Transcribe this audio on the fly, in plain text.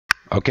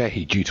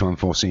Okay, due to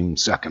unforeseen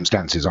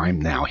circumstances,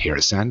 I'm now here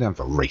at Sandown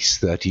for race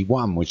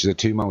 31, which is a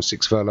 2-mile,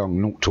 6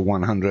 furlong, 0 to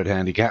 100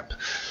 handicap.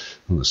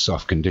 The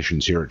soft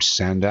conditions here at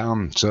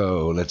Sandown.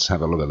 So let's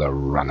have a look at the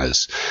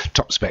runners.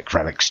 Top spec for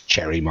Alex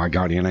Cherry, My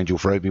Guardian Angel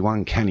for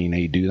Obi-Wan, Can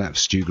He Do That for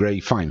Stu Gray,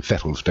 Fine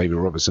Fettle for David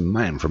Robertson,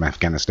 Man from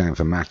Afghanistan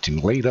for Martin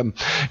Latham,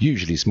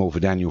 Usually Small for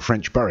Daniel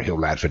French, Burry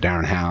Hill Lad for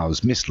Darren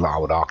Howes, Miss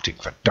Larwood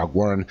Arctic for Doug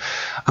Warren,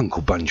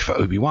 Uncle Bunge for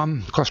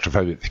Obi-Wan,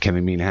 Claustrophobic for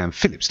Kevin Meanham,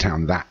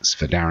 Phillipstown That's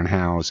for Darren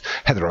Howes,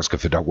 Heather Oscar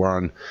for Doug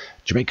Warren,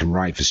 Jamaican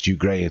Ride for Stu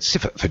Gray, and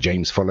Siffert for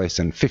James Follis,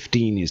 and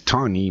 15 is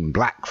Tarneem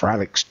Black for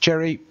Alex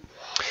Cherry.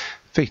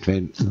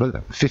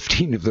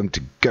 15 of them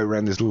to go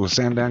around this little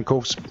Sandown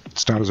course.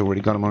 Starter's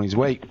already got him on his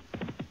way.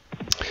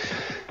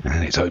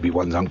 And it's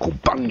Obi-Wan's Uncle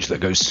Bunge that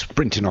goes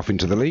sprinting off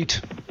into the lead.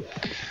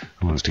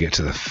 He wants to get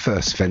to the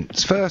first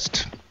fence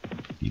first.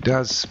 He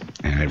does,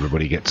 and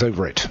everybody gets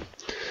over it.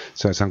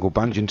 So it's Uncle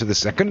Bunge into the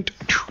second.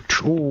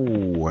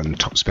 Ooh, and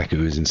Top Spec,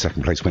 who is in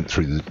second place, went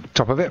through the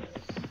top of it.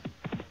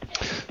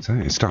 So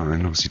it's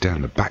starting obviously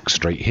down the back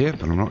straight here,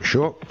 but I'm not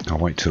sure. I'll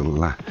wait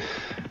till...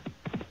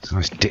 It's a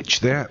nice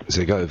ditch there. So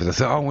they go over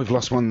the oh, we've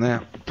lost one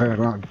there. Bad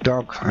luck,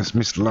 Doug. That's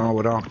Mr.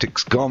 Larwood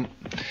Arctic's gone.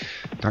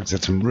 Doug's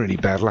had some really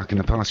bad luck in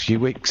the past few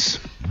weeks.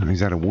 He's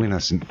had a winner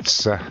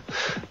since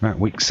about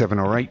week 7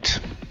 or 8.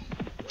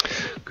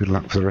 Good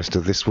luck for the rest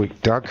of this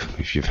week, Doug,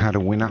 if you've had a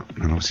winner,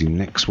 and obviously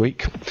next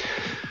week.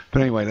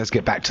 But anyway, let's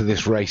get back to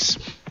this race.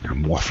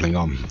 I'm waffling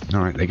on.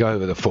 All right, they go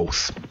over the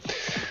 4th.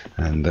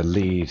 And the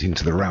lead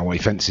into the railway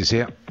fences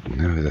here.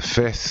 Over the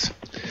 5th.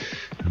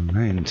 And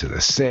then to the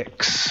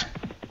 6th.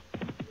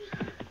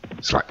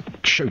 It's like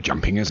show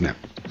jumping, isn't it?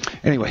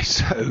 Anyway,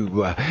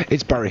 so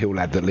it's Burry Hill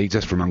Lad that leads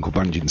us from Uncle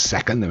Bunge in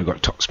 2nd. Then we've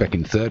got Top Spec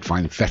in 3rd.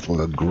 Fine Fettle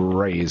the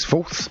Grey is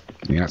 4th.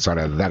 The outside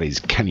of that is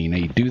Can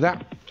He Do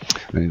That?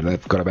 And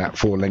they've got about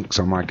 4 lengths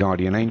on My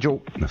Guardian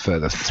Angel. A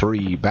further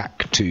 3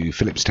 back to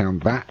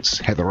Phillipstown Bats,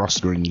 Heather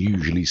Oscar and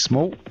Usually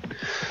Small.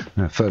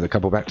 A further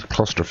couple back to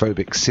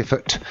Claustrophobic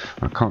Siffert.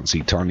 I can't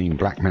see Tarneem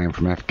Black Man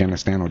from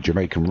Afghanistan or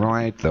Jamaican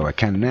Ride, though I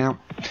can now.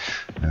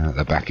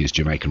 The back is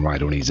Jamaican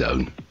Ride on his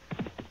own.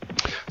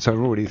 So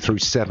we're already through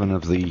 7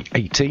 of the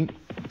 18.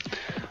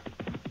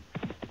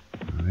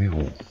 They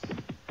will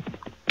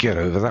get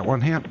over that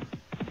one here.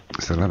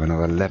 So they'll have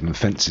another 11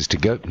 fences to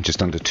go, and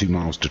just under 2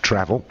 miles to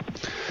travel.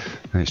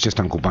 And it's just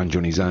Uncle Bunge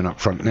on his own up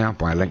front now,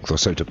 by a length or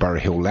so to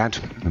Burry Hill Lad.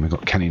 Then we've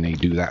got Can He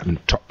Do That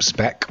and Top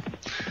Spec.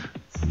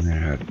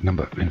 And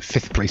number in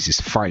 5th place is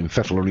Fine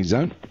Fettle on his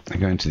own. They're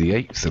going to the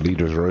 8th. The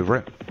leaders are over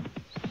it.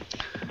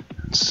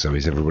 And so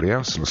is everybody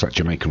else. Looks like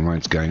Jamaican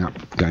Ride's going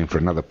up, going for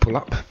another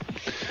pull-up.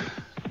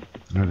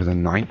 Over the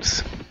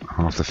 9th,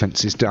 half the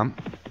fence is done.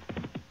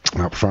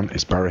 Up front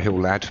is Burry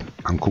Hill Lad,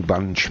 Uncle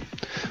Bunge,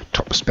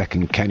 Top Spec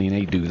and Can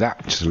He Do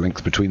That, just a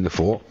length between the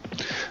 4.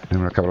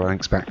 Then we're a couple of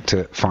lengths back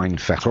to Fine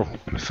Fettle,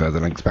 and further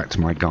lengths back to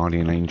My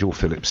Guardian Angel,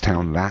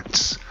 Phillipstown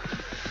That's,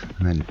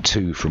 and then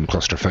 2 from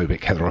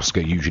Claustrophobic, Heather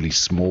Oscar, Usually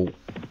Small,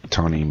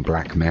 Tarneem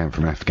Black Man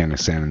from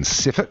Afghanistan and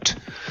Siffert,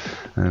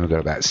 and then we've got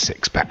about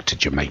 6 back to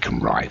Jamaican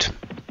Ride.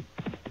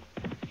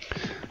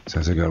 So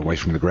as I go away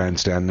from the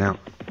grandstand now,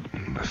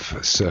 the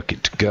first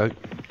circuit to go,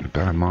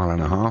 about 1.5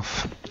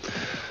 miles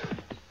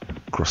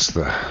across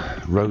the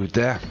road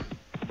there.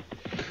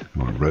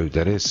 What road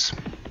that is?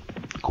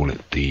 Call it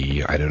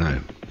the, I don't know,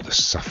 the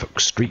Suffolk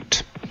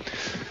Street.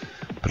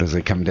 But as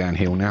they come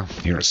downhill now,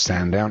 here at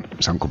Sandown,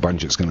 it's Uncle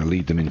Bunge that's going to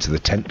lead them into the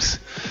 10th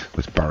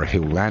with Burry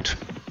Hill Lad,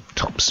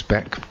 Top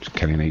Spec.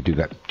 Can He Do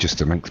That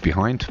just a length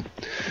behind?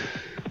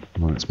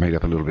 Well, it's made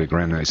up a little bit of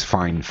ground now. It's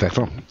Fine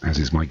Fettle, as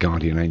is My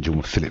Guardian Angel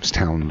with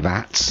Phillipstown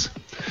That's.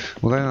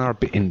 Well, they are a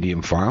bit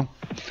Indian file.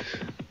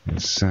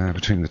 It's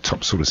between the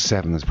top sort of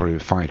 7, there's probably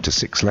 5 to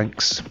 6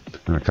 lengths,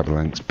 and a couple of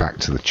lengths back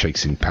to the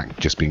chasing pack,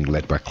 just being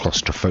led by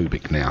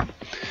Claustrophobic now.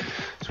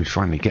 So we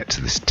finally get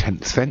to this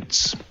 10th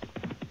fence,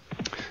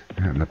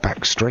 and the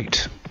back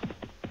straight.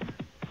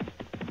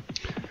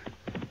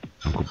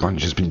 Uncle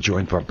Bunge has been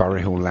joined by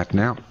Burry Hill Lad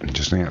now, and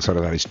just on the outside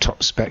of that is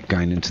Top Spec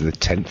going into the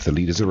 10th. The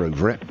leaders are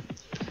over it,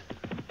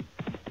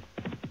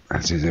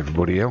 as is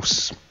everybody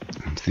else.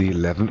 Into the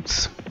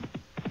 11th.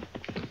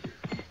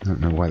 I don't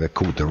know why they're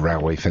called the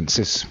railway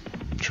fences.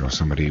 I'm sure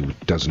somebody who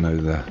does know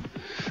the...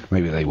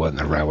 Maybe they weren't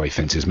the railway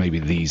fences. Maybe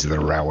these are the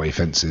railway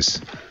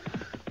fences.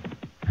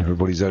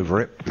 Everybody's over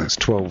it. That's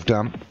 12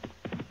 done.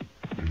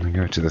 And we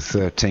go to the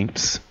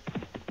 13th.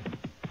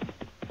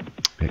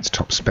 It's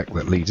Top Spec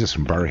that leads us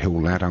from Burry Hill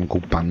Lad,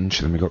 Uncle Bunge.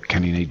 Then we've got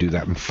Can He Do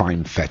That and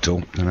Fine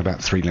Fettle. And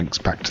about 3 lengths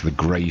back to the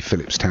Grey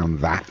Phillipstown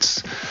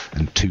That's.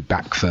 And 2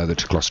 back further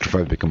to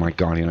Claustrophobic and My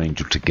Guardian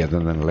Angel together.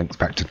 And then a length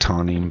back to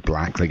Tarneem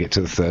Black. They get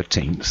to the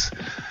 13th.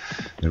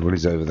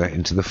 Everybody's over there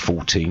into the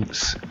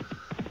 14th.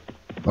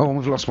 Oh, and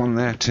we've lost one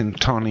there.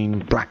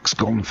 Tintanine Black's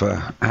gone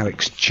for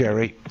Alex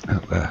Cherry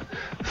at the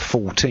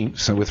 14th,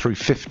 so we're through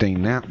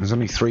 15 now. There's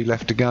only 3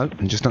 left to go,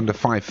 and just under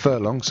 5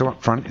 furlongs. So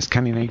up front, it's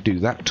Can He Do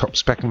That, Top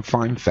Spec and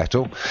Fine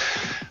Fettle.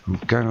 I'm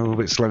going a little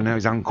bit slow now.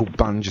 His Uncle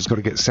Bunge has got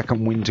to get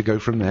second wind to go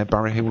from there.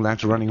 Borough Hill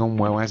Lad's running on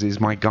well, as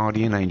is My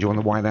Guardian Angel. On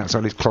the wide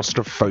outside is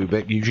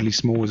Claustrophobic. Usually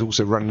Small is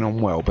also running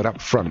on well, but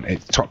up front,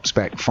 it's Top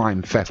Spec,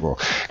 Fine Fettle.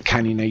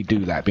 Can He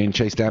Do That, being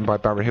chased down by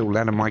Borough Hill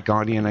Lad and My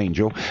Guardian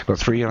Angel. Got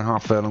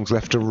 3.5 furlongs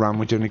left to run.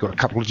 We've only got a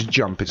couple to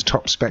jump. It's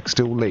Top Spec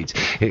still leads.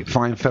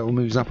 Fine Fettle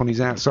moves up on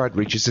his outside,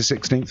 reaches the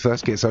 16th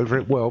first, gets over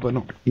it well, but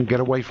not can get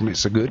away from it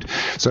so good.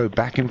 So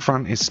back in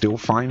front is still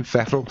Fine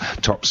Fettle.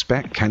 Top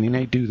Spec, Can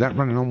He Do That,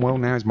 running on well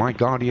now is My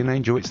Guardian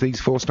Angel. It's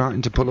these 4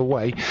 starting to pull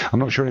away. I'm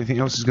not sure anything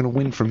else is going to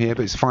win from here,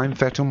 but it's Fine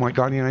Fettle. My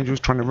Guardian Angel is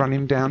trying to run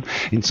him down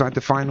inside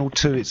the final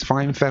 2. It's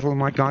Fine Fettle and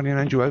My Guardian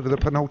Angel over the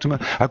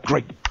penultimate. A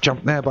great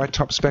jump there by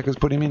Top Spec has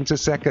put him into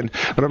second,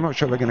 but I'm not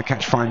sure they're going to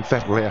catch Fine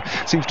Fettle here.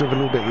 Seems to have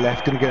a little bit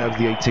left. Going to get over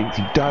the 18th.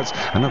 He does.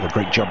 Another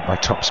great jump by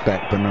Top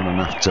Spec, but not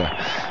enough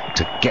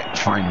to get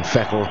Fine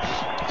Fettle.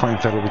 Fine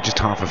Fettle with just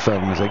half a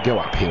furlong as they go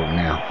uphill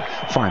now.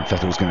 Fine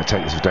Fettle is going to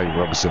take this with David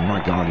Robertson.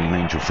 My Guardian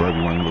Angel for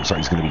everyone looks like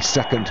he's going to be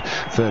second.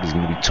 Third is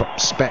going to be Top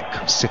Spec.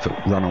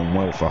 Siffert run on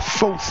well for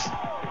 4th.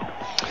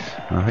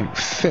 I think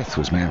 5th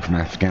was Man from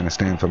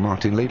Afghanistan for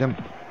Martin Leadham.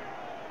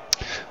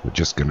 We're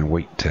just going to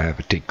wait to have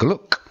a take a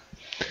look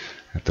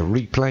at the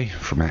replay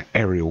from our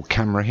aerial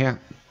camera here.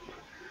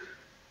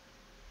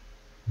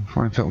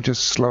 Fine Fettle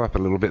just slow up a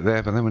little bit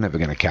there, but then we're never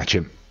going to catch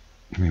him.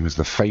 He was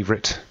the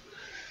favourite.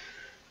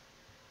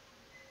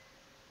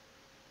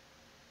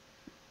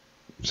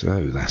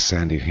 So that's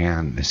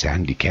Sandown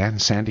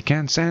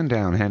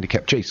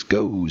handicap chase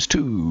goes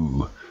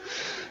to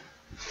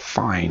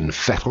Fine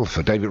Fettle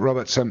for David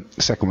Robertson.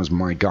 Second was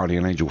My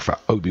Guardian Angel for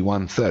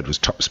Obi-Wan. Third was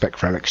Top Spec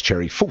for Alex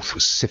Cherry. Fourth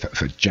was Siffert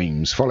for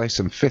James Follis.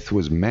 And fifth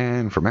was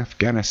Man from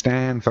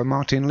Afghanistan for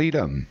Martin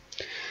Leadham.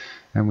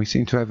 And we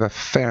seem to have a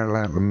fair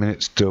amount of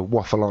minutes to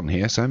waffle on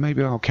here, so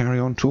maybe I'll carry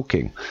on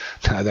talking.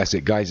 That's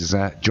it, guys.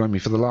 Join me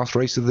for the last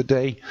race of the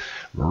day,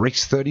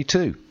 race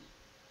 32.